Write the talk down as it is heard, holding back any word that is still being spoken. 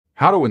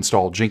How to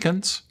install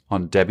Jenkins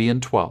on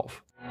Debian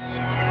 12.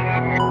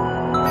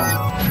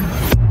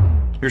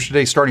 Here's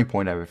today's starting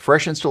point. I have a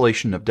fresh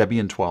installation of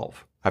Debian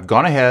 12. I've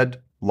gone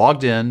ahead,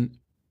 logged in,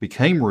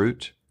 became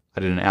root. I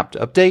did an apt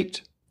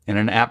update and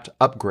an apt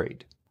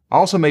upgrade. I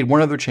also made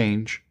one other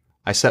change.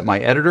 I set my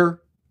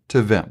editor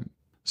to Vim.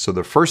 So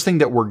the first thing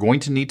that we're going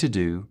to need to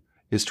do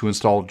is to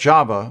install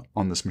Java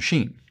on this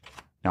machine.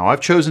 Now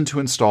I've chosen to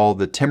install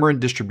the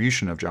Temurin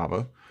distribution of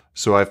Java,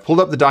 so I've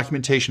pulled up the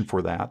documentation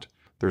for that.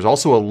 There's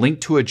also a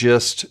link to a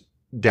gist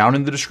down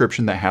in the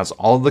description that has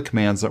all of the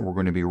commands that we're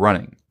going to be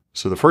running.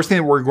 So the first thing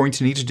that we're going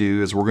to need to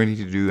do is we're going to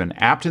need to do an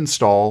apt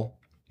install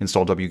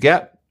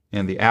wget,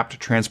 and the apt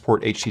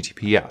transport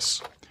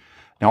HTTPS.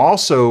 Now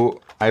also,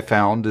 I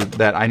found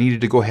that I needed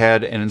to go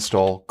ahead and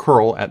install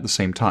curl at the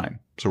same time.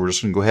 So we're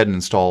just going to go ahead and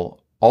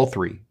install all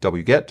three,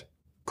 wget,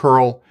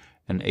 curl,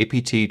 and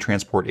apt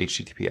transport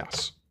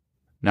HTTPS.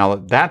 Now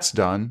that that's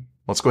done,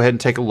 let's go ahead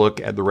and take a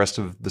look at the rest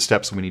of the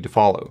steps we need to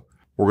follow.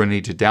 We're going to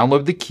need to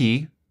download the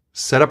key,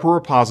 set up a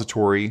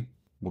repository,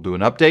 we'll do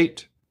an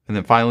update, and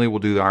then finally we'll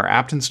do our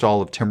apt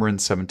install of Temurin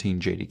 17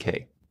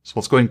 JDK. So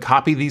let's go ahead and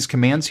copy these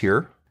commands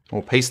here.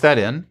 We'll paste that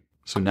in.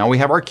 So now we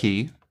have our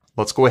key.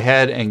 Let's go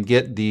ahead and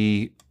get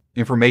the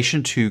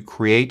information to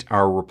create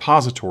our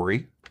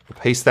repository. We'll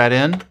paste that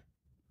in.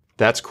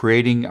 That's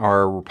creating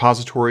our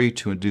repository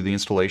to do the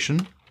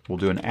installation. We'll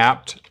do an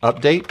apt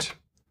update.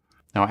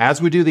 Now,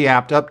 as we do the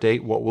apt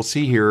update, what we'll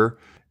see here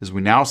is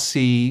we now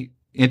see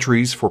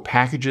entries for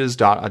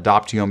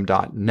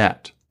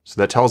packages.adoptium.net. So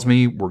that tells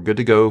me we're good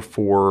to go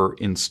for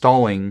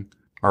installing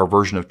our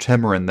version of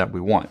Temurin that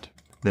we want.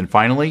 Then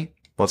finally,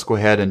 let's go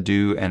ahead and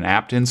do an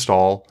apt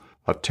install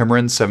of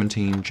Temurin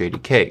 17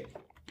 JDK.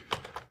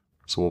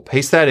 So we'll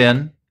paste that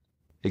in.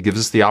 It gives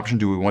us the option,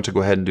 do we want to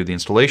go ahead and do the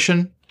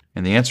installation?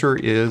 And the answer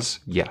is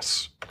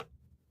yes.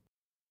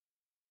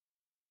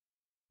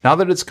 Now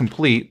that it's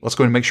complete, let's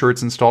go ahead and make sure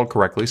it's installed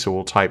correctly. So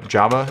we'll type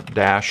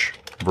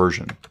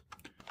java-version.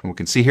 And we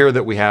can see here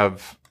that we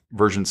have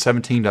version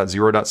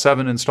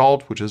 17.0.7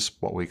 installed, which is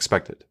what we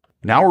expected.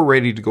 Now we're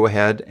ready to go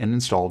ahead and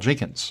install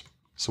Jenkins.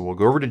 So we'll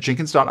go over to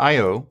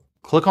jenkins.io,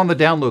 click on the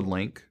download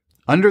link.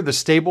 Under the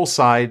stable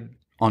side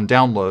on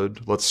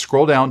download, let's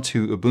scroll down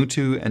to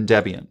Ubuntu and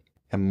Debian.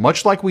 And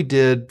much like we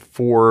did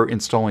for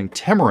installing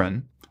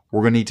Temurin,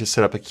 we're going to need to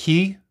set up a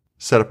key,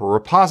 set up a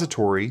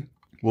repository.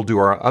 We'll do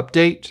our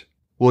update.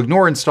 We'll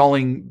ignore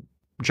installing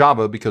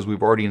Java because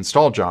we've already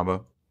installed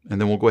Java, and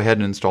then we'll go ahead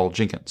and install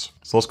Jenkins.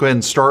 So let's go ahead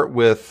and start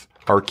with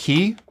our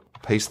key,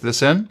 paste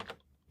this in.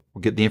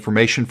 We'll get the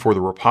information for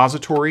the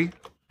repository,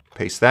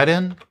 paste that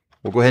in.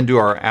 We'll go ahead and do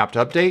our apt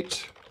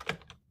update.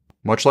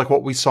 Much like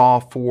what we saw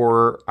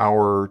for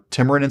our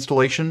Temurin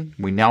installation,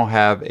 we now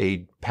have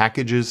a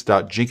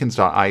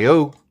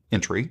packages.jenkins.io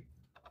entry.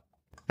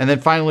 And then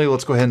finally,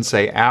 let's go ahead and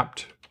say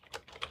apt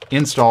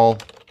install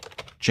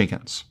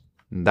Jenkins.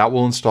 And that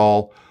will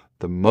install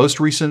the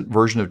most recent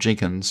version of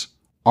Jenkins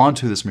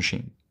onto this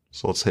machine.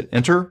 So let's hit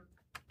enter.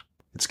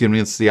 It's giving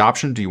us the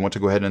option, do you want to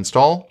go ahead and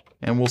install?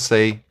 And we'll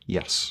say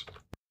yes.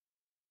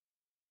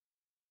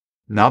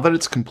 Now that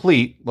it's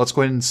complete, let's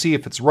go ahead and see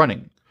if it's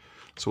running.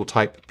 So we'll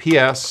type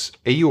ps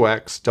aux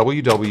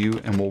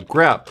ww and we'll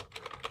grep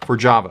for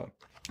Java.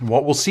 And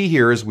what we'll see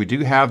here is we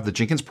do have the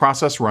Jenkins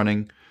process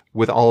running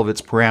with all of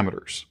its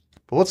parameters.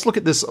 But let's look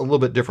at this a little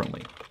bit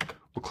differently.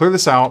 We'll clear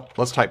this out.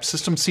 Let's type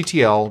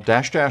systemctl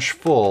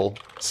 --full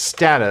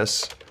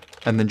status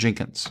and then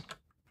Jenkins.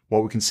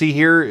 What we can see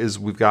here is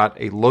we've got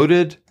a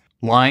loaded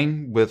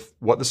line with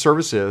what the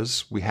service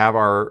is. We have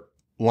our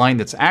line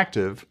that's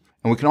active,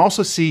 and we can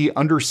also see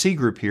under C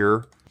group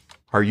here,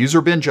 our user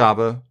bin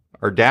Java,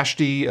 our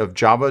 -d of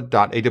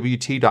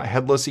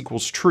java.awt.headless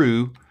equals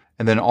true,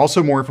 and then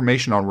also more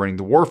information on running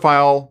the war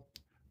file,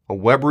 a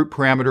web root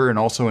parameter, and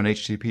also an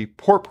HTTP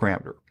port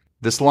parameter.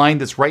 This line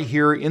that's right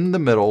here in the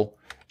middle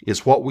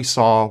is what we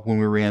saw when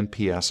we ran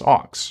ps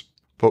aux.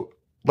 But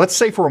let's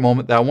say for a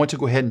moment that I want to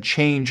go ahead and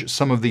change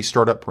some of these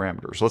startup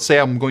parameters. Let's say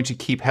I'm going to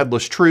keep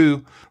headless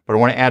true, but I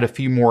want to add a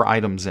few more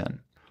items in.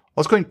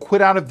 Let's go ahead and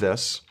quit out of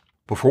this.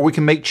 Before we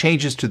can make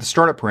changes to the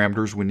startup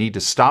parameters, we need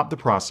to stop the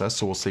process.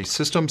 So we'll say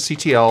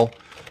systemctl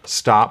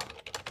stop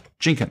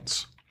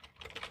Jenkins.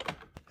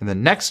 And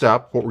then next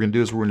up, what we're going to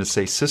do is we're going to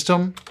say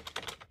systemctl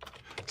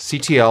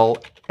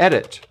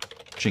edit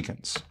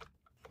Jenkins.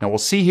 Now we'll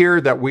see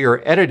here that we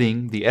are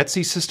editing the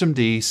etc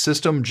systemd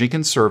system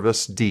Jenkins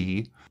service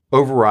d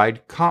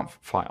override conf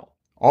file.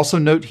 Also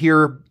note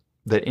here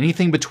that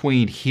anything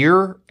between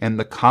here and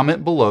the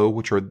comment below,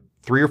 which are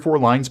 3 or 4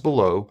 lines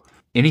below,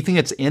 anything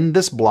that's in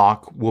this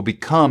block will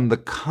become the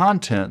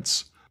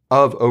contents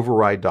of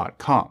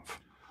override.conf.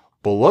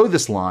 Below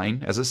this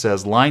line, as it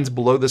says, lines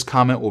below this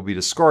comment will be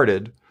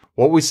discarded.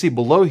 What we see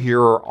below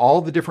here are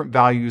all the different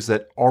values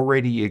that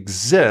already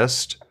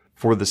exist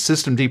for the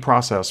systemd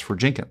process for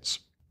Jenkins.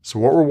 So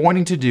what we're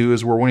wanting to do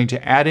is we're wanting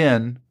to add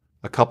in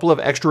a couple of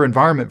extra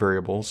environment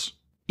variables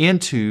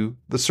into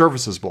the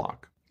services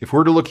block. If we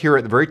were to look here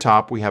at the very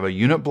top, we have a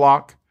unit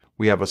block,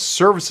 we have a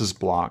services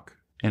block,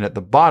 and at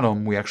the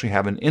bottom, we actually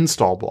have an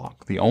install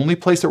block. The only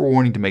place that we're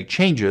wanting to make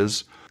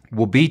changes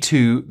will be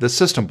to the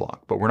system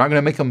block, but we're not going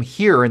to make them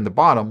here in the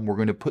bottom. We're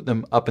going to put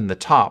them up in the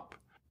top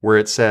where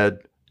it said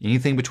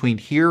anything between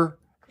here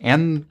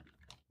and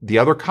the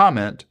other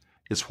comment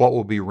is what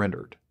will be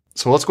rendered.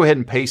 So let's go ahead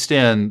and paste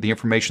in the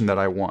information that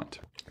I want.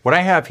 What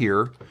I have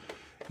here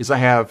is I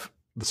have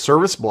the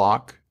service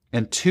block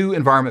and two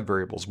environment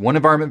variables. One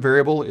environment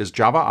variable is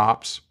Java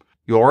ops.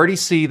 You'll already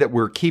see that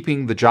we're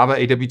keeping the Java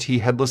AWT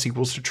headless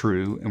equals to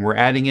true, and we're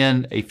adding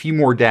in a few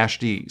more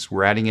 -ds.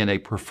 We're adding in a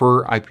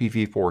prefer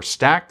IPv4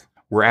 stack.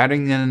 We're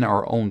adding in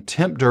our own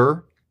temp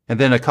dir, and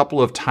then a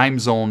couple of time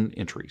zone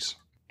entries.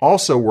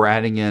 Also, we're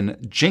adding in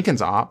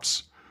Jenkins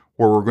ops,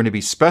 where we're going to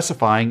be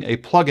specifying a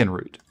plugin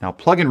root. Now,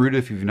 plugin root,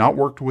 if you've not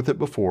worked with it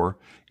before,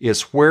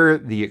 is where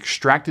the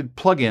extracted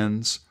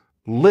plugins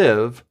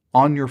live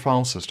on your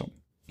file system.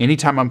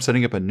 Anytime I'm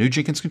setting up a new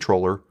Jenkins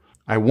controller,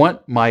 I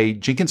want my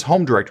Jenkins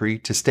home directory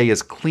to stay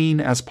as clean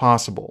as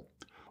possible.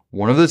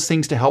 One of those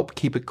things to help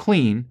keep it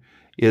clean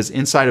is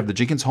inside of the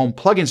Jenkins home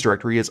plugins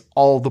directory is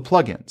all the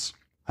plugins.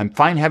 I'm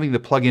fine having the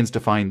plugins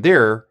defined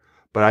there,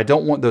 but I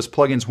don't want those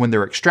plugins when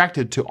they're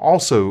extracted to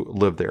also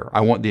live there.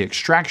 I want the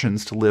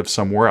extractions to live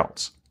somewhere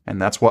else.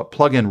 And that's what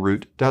plugin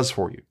root does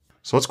for you.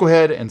 So let's go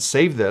ahead and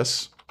save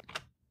this.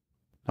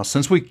 Now,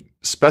 since we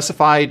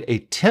specified a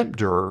temp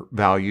dir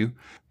value,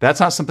 that's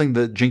not something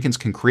that Jenkins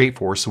can create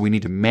for us, so we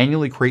need to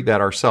manually create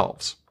that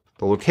ourselves.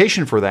 The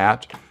location for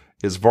that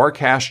is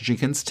varcache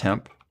Jenkins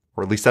temp,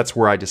 or at least that's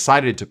where I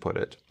decided to put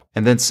it.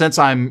 And then since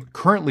I'm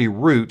currently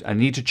root, I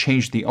need to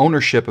change the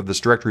ownership of this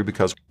directory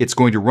because it's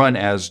going to run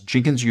as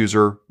Jenkins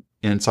user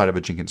inside of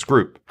a Jenkins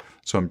group.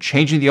 So I'm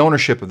changing the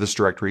ownership of this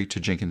directory to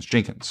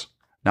Jenkins.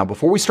 Now,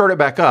 before we start it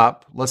back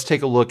up, let's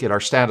take a look at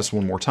our status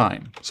one more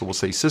time. So we'll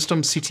say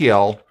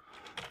systemctl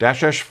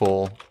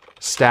 --full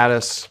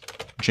status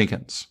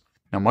Jenkins.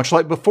 Now, much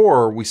like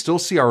before, we still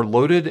see our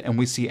loaded and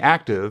we see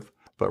active,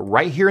 but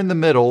right here in the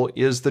middle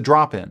is the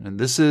drop-in, and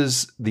this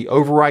is the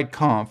override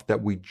conf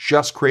that we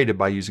just created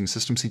by using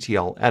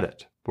systemctl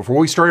edit. Before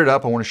we start it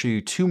up, I want to show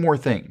you two more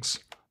things.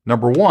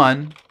 Number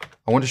one,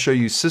 I want to show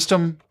you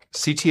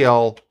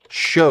systemctl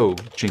show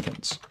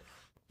Jenkins.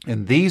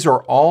 And these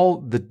are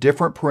all the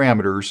different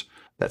parameters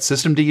that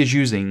systemd is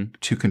using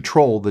to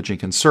control the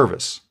Jenkins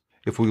service.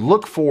 If we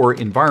look for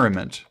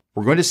environment,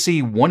 we're going to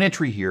see one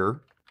entry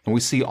here, and we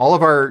see all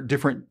of our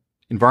different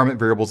environment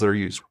variables that are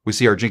used. We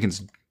see our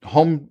Jenkins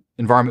home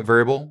environment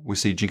variable. We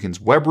see Jenkins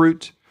web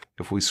root.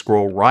 If we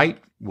scroll right,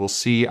 we'll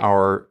see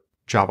our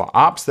Java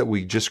ops that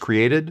we just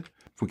created.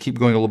 If we keep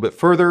going a little bit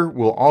further,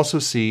 we'll also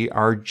see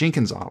our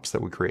Jenkins ops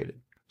that we created.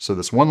 So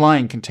this one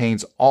line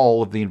contains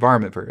all of the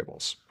environment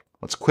variables.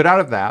 Let's quit out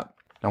of that.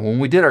 Now, when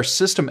we did our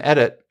system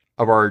edit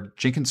of our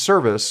Jenkins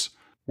service,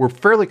 we're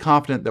fairly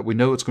confident that we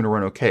know it's going to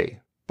run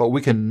okay. But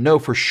we can know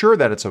for sure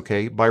that it's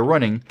okay by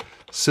running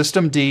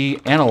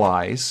systemd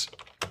analyze,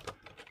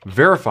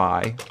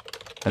 verify,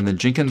 and then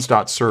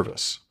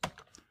jenkins.service.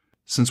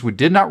 Since we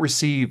did not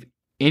receive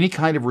any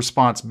kind of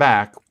response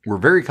back, we're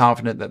very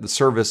confident that the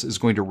service is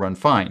going to run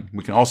fine.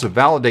 We can also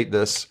validate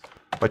this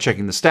by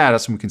checking the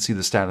status, and we can see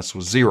the status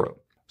was 0.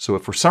 So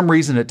if for some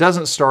reason it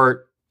doesn't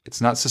start,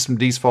 it's not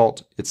systemd's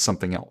fault, it's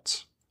something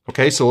else.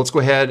 Okay, so let's go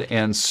ahead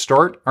and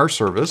start our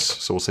service.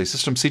 So we'll say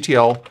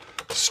systemctl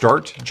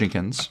start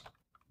Jenkins.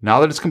 Now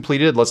that it's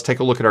completed, let's take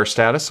a look at our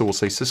status. So we'll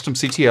say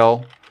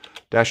systemctl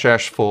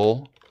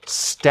 --full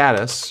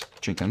status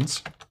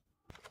Jenkins.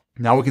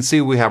 Now we can see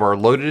we have our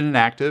loaded and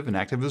active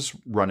is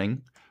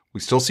running. We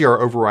still see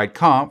our override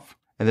conf.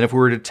 And then if we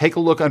were to take a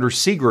look under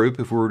cgroup,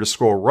 if we were to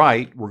scroll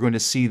right, we're going to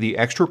see the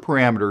extra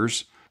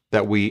parameters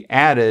that we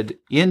added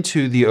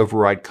into the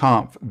override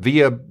conf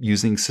via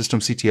using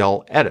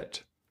systemctl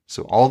edit.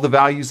 So all the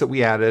values that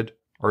we added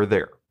are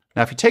there.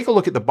 Now, if you take a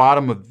look at the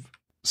bottom of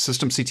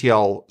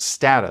systemctl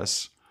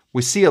status,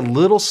 we see a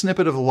little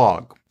snippet of the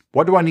log.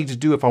 What do I need to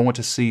do if I want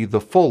to see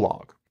the full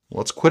log? Well,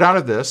 let's quit out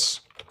of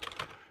this.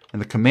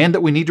 And the command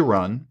that we need to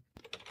run,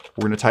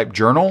 we're going to type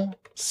journal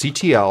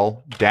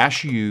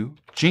ctl-u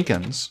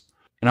Jenkins.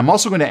 And I'm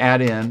also going to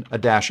add in a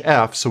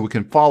 -f so we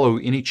can follow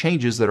any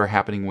changes that are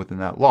happening within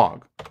that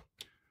log.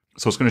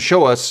 So it's going to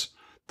show us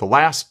the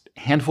last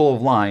handful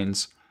of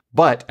lines,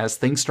 but as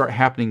things start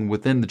happening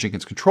within the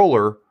Jenkins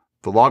controller,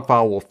 the log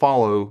file will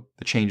follow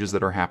the changes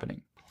that are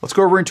happening. Let's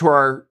go over into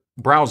our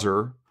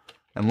browser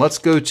and let's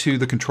go to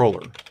the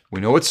controller.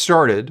 We know it's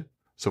started.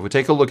 So if we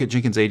take a look at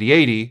Jenkins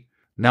 8080,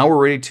 now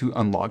we're ready to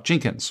unlock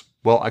Jenkins.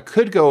 Well, I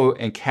could go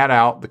and cat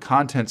out the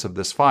contents of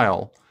this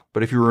file,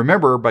 but if you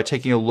remember, by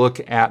taking a look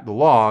at the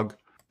log,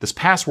 this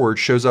password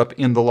shows up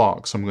in the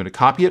log. So I'm going to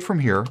copy it from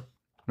here.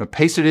 I'm going to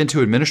paste it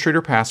into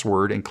administrator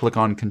password and click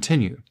on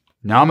continue.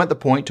 Now I'm at the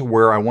point to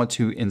where I want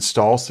to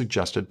install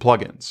suggested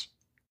plugins.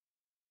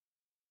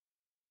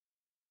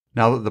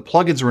 Now that the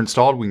plugins are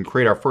installed, we can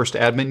create our first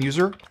admin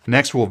user.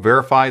 Next, we'll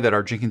verify that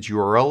our Jenkins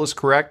URL is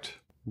correct.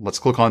 Let's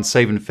click on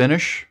Save and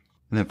Finish.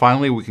 And then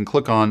finally, we can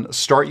click on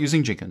Start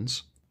Using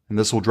Jenkins. And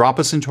this will drop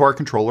us into our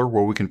controller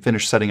where we can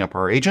finish setting up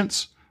our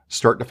agents,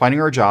 start defining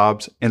our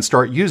jobs, and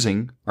start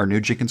using our new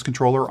Jenkins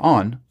controller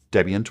on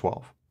Debian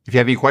 12. If you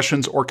have any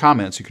questions or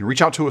comments, you can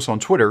reach out to us on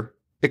Twitter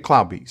at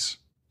CloudBees.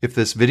 If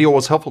this video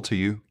was helpful to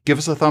you, give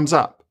us a thumbs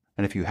up.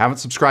 And if you haven't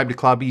subscribed to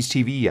CloudBees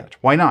TV yet,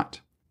 why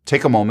not?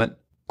 Take a moment,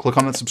 click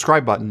on that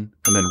subscribe button,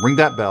 and then ring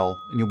that bell,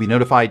 and you'll be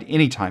notified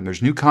anytime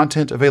there's new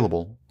content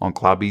available on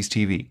CloudBees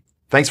TV.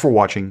 Thanks for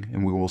watching,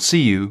 and we will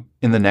see you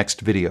in the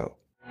next video.